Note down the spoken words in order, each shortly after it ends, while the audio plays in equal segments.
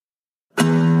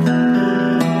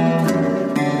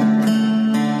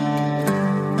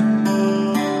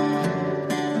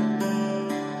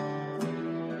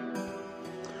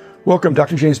Welcome,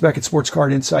 Dr. James Beckett, Sports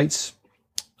Card Insights.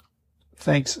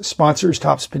 Thanks. Sponsors,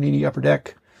 Topps Panini Upper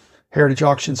Deck, Heritage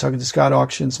Auctions, Huggins & Scott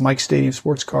Auctions, Mike Stadium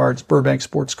Sports Cards, Burbank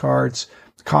Sports Cards,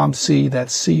 ComC,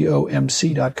 that's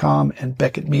COMC.com, and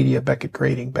Beckett Media, Beckett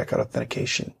Grading, Beckett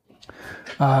Authentication.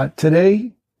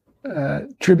 Today,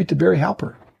 tribute to Barry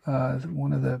Halper,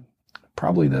 one of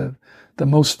probably the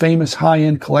most famous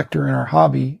high-end collector in our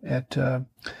hobby at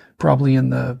probably in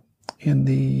the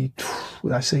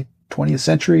would I say 20th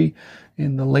century,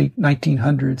 in the late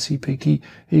 1900s.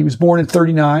 He was born in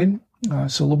 39,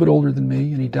 so a little bit older than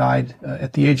me, and he died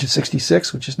at the age of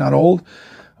 66, which is not old,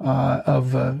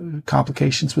 of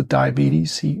complications with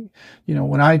diabetes.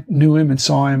 When I knew him and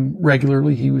saw him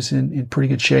regularly, he was in pretty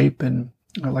good shape, and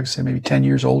like I said, maybe 10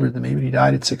 years older than me, but he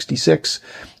died at 66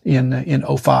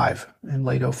 in 05, in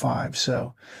late 05.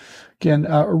 So again,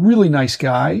 a really nice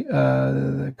guy,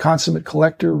 consummate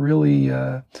collector, really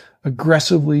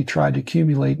aggressively tried to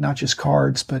accumulate not just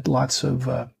cards, but lots of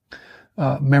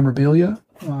memorabilia.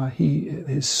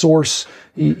 His source,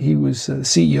 he was the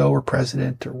CEO or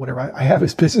president or whatever. I have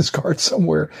his business card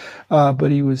somewhere, but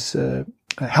he was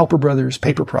Halper Brothers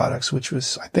Paper Products, which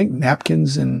was, I think,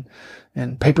 napkins and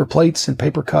paper plates and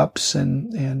paper cups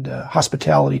and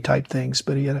hospitality type things.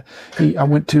 But I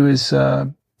went to his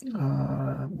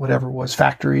whatever it was,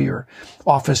 factory or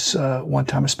office one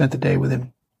time. I spent the day with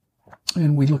him,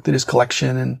 and we looked at his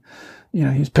collection, and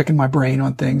he was picking my brain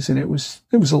on things, and it was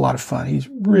a lot of fun. He's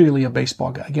really a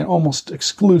baseball guy, again, almost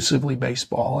exclusively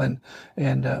baseball and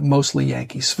mostly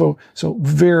Yankees. So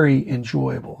very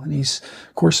enjoyable. And he's,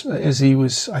 of course, as he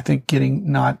was, I think,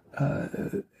 getting not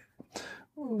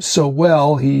so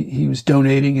well, he was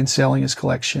donating and selling his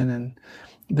collection, and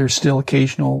there's still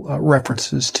occasional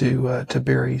references to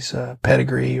Barry's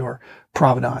pedigree or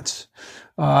provenance.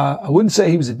 I wouldn't say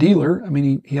he was a dealer. I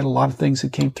mean, he had a lot of things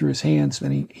that came through his hands,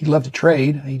 and he loved to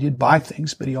trade. He did buy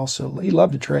things, but he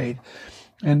loved to trade,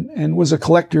 and was a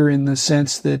collector in the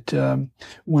sense that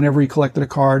whenever he collected a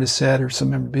card, a set, or some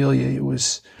memorabilia, it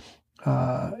was,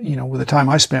 with the time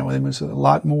I spent with him, it was a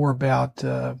lot more about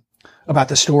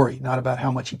the story, not about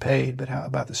how much he paid, but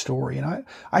about the story. And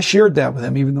I shared that with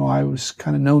him, even though I was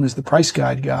kind of known as the price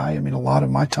guide guy. I mean, a lot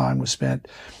of my time was spent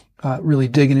really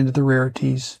digging into the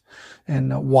rarities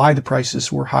and why the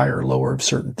prices were higher or lower of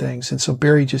certain things. And so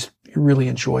Barry just really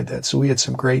enjoyed that. So we had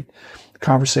some great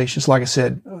conversations. Like I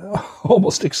said,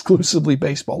 almost exclusively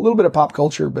baseball, a little bit of pop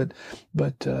culture, but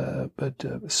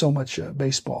so much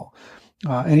baseball.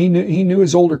 And he knew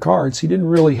his older cards. He didn't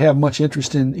really have much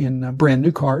interest in brand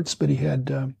new cards, but he had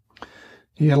a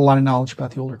lot of knowledge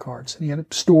about the older cards. And he had a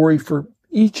story for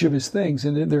each of his things.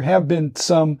 And there have been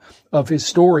some of his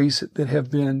stories that have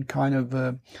been kind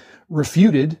of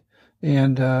refuted.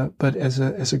 And but as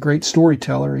a great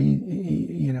storyteller, he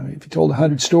if he told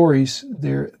 100 stories,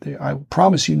 I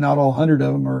promise you, not all 100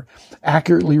 of them are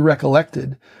accurately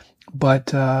recollected.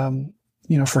 But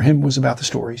for him, it was about the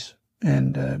stories,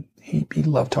 and he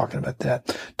loved talking about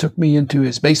that. Took me into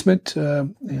his basement,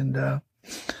 and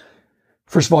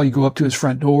first of all, you go up to his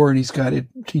front door, and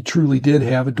he truly did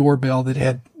have a doorbell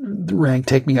that rang,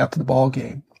 "Take me out to the ball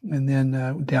game," and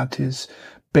then down to his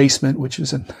basement, which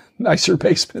is a nicer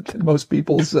basement than most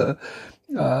people's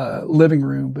living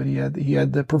room. But he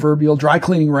had the proverbial dry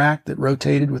cleaning rack that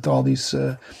rotated with all these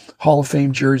Hall of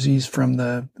Fame jerseys from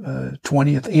the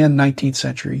 20th and 19th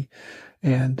century,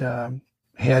 and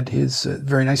had his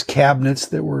very nice cabinets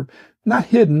that were not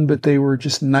hidden, but they were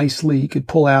just nicely, he could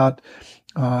pull out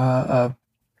a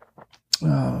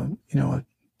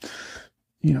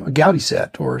Gaudi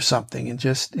set or something, and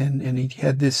he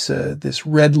had this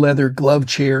red leather glove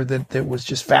chair that was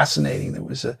just fascinating. That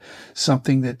was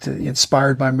something that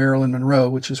inspired by Marilyn Monroe,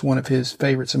 which is one of his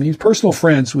favorites. I mean, he was personal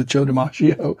friends with Joe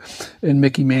DiMaggio and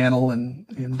Mickey Mantle, and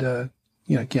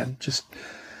again, just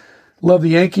loved the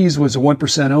Yankees. Was a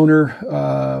 1%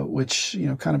 owner, which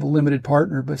kind of a limited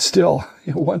partner, but still,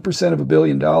 1% of $1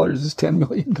 billion is $10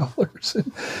 million,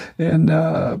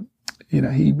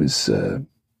 and he was.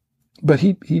 But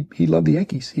he loved the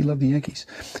Yankees. He loved the Yankees.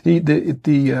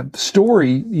 The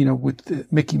story,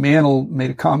 with Mickey Mantle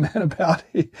made a comment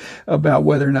about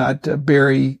whether or not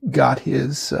Barry got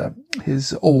his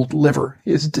old liver,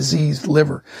 his diseased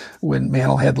liver, when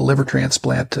Mantle had the liver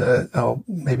transplant,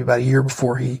 maybe about a year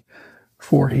before he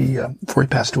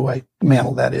passed away.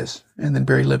 Mantle, that is. And then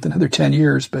Barry lived another 10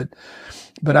 years, but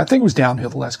I think it was downhill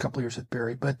the last couple of years with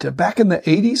Barry. But back in the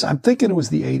 80s, I'm thinking it was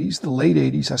the 80s, the late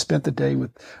 80s, I spent the day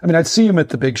I'd see him at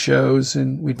the big shows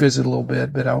and we'd visit a little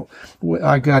bit, but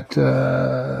I got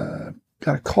a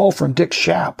call from Dick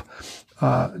Schaap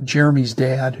Jeremy's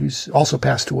dad, who's also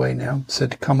passed away now,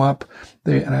 said to come up.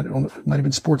 And I don't know, it might have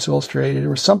been Sports Illustrated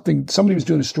or something. Somebody was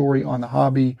doing a story on the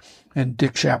hobby, and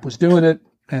Dick Schaap was doing it.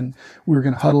 And we were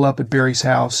going to huddle up at Barry's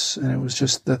house, and it was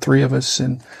just the three of us.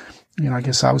 And, I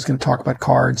guess I was going to talk about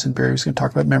cards, and Barry was going to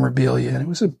talk about memorabilia. And it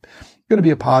was going to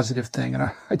be a positive thing. And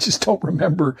I just don't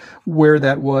remember where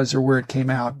that was or where it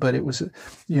came out, but it was,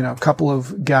 a couple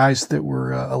of guys that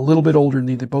were a little bit older than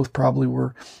me. They both probably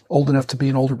were old enough to be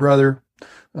an older brother,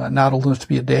 not old enough to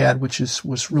be a dad, which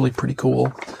was really pretty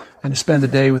cool. And to spend the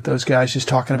day with those guys just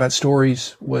talking about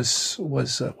stories was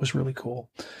really cool.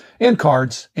 And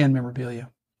cards and memorabilia.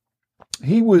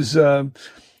 He was, in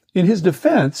his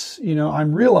defense,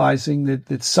 I'm realizing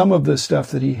that some of the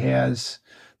stuff that he has,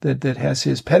 that has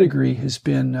his pedigree has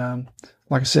been,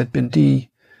 like I said,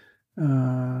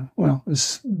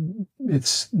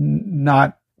 it's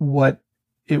not what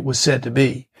it was said to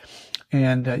be.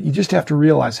 And you just have to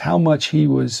realize how much he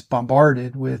was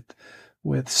bombarded with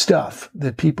stuff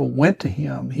that people went to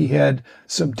him. He had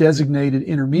some designated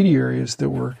intermediaries that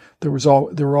were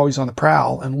always on the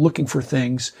prowl and looking for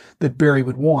things that Barry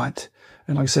would want.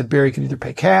 And like I said, Barry could either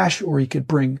pay cash or he could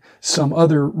bring some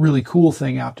other really cool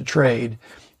thing out to trade.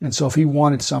 And so if he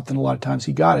wanted something, a lot of times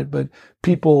he got it, but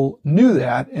people knew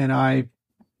that. And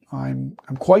I'm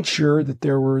quite sure that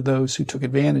there were those who took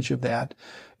advantage of that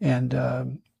and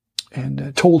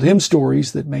told him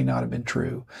stories that may not have been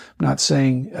true. I'm not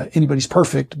saying anybody's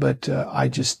perfect, but I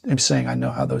just am saying I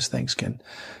know how those things can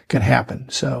happen.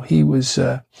 So he was,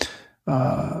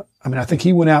 I think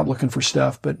he went out looking for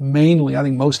stuff, but mainly I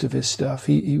think most of his stuff,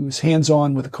 he was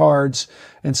hands-on with the cards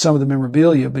and some of the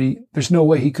memorabilia, but there's no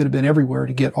way he could have been everywhere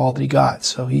to get all that he got.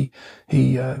 So he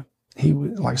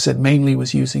like I said, mainly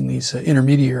was using these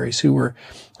intermediaries who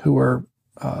were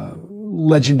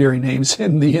legendary names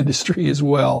in the industry as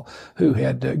well, who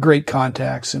had great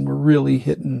contacts and were really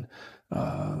hitting,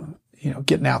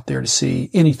 getting out there to see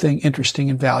anything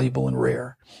interesting and valuable and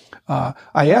rare.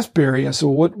 I asked Barry, I said,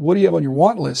 well, what do you have on your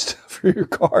want list for your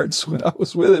cards when I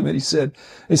was with him? And he said,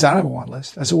 I don't have a want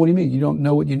list. I said, what do you mean? You don't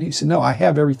know what you need? He said, no, I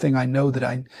have everything I know that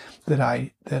I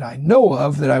know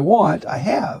of that I want. I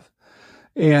have.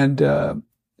 And,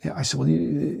 I said,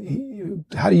 well,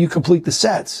 how do you complete the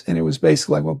sets? And it was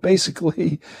basically like, well,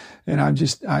 and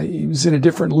he was in a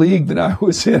different league than I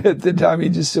was in at the time. He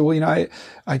just said, well,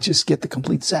 I just get the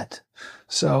complete set.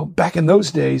 So back in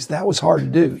those days, that was hard to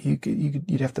do.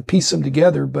 You'd have to piece them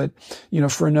together, but,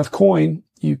 for enough coin,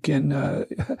 you can,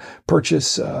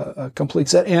 purchase a complete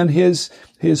set. And his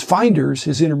finders,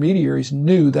 his intermediaries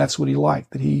knew that's what he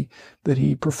liked, that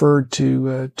he preferred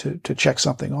to check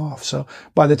something off. So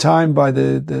by the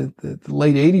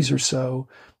late 80s or so,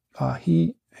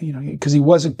 because he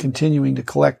wasn't continuing to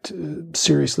collect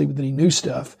seriously with any new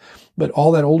stuff, but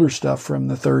all that older stuff from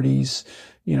the 30s,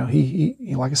 he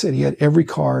like I said, he had every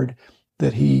card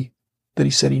that he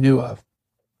said he knew of,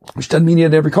 which doesn't mean he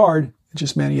had every card. It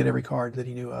just meant he had every card that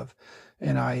he knew of.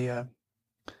 And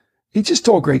he just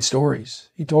told great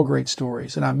stories. He told great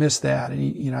stories, and I missed that.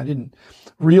 And I didn't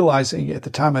realize at the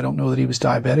time, I don't know that he was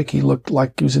diabetic. He looked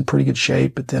like he was in pretty good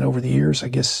shape, but then over the years, I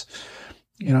guess,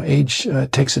 age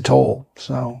takes a toll.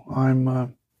 So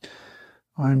I'm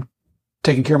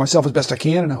taking care of myself as best I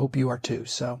can, and I hope you are too.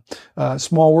 So,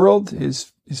 small world.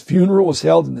 His funeral was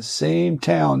held in the same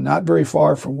town, not very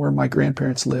far from where my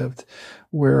grandparents lived,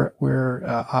 where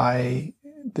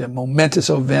the momentous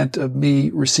event of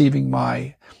me receiving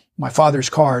my father's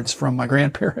cards from my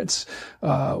grandparents,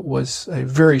 was a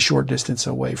very short distance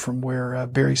away from where,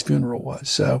 Barry's funeral was.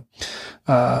 So,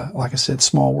 like I said,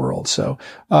 small world. So,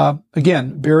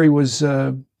 again, Barry was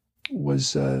the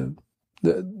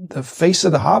face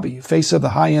of the hobby, face of the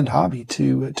high-end hobby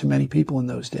to many people in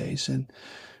those days, and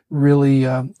really,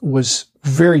 was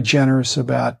very generous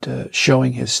about,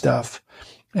 showing his stuff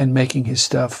and making his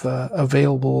stuff,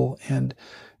 available and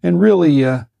really,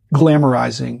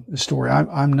 glamorizing the story.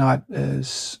 I'm not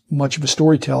as much of a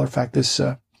storyteller. In fact, this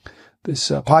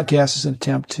podcast is an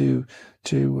attempt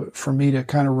for me to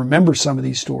kind of remember some of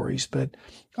these stories, but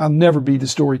I'll never be the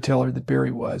storyteller that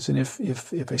Barry was. And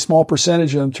if a small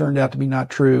percentage of them turned out to be not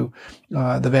true,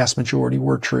 the vast majority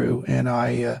were true. And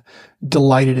I,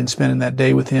 delighted in spending that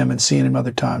day with him and seeing him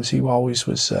other times. He always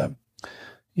was,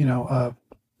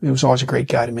 it was always a great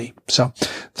guy to me. So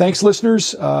thanks,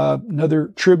 listeners. Another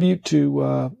tribute to,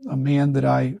 a man that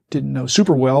I didn't know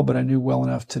super well, but I knew well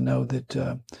enough to know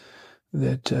that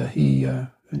he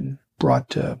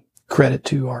brought credit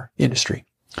to our industry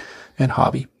and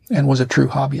hobby, and was a true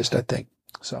hobbyist, I think.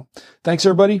 So thanks,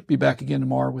 everybody. Be back again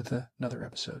tomorrow with another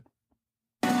episode.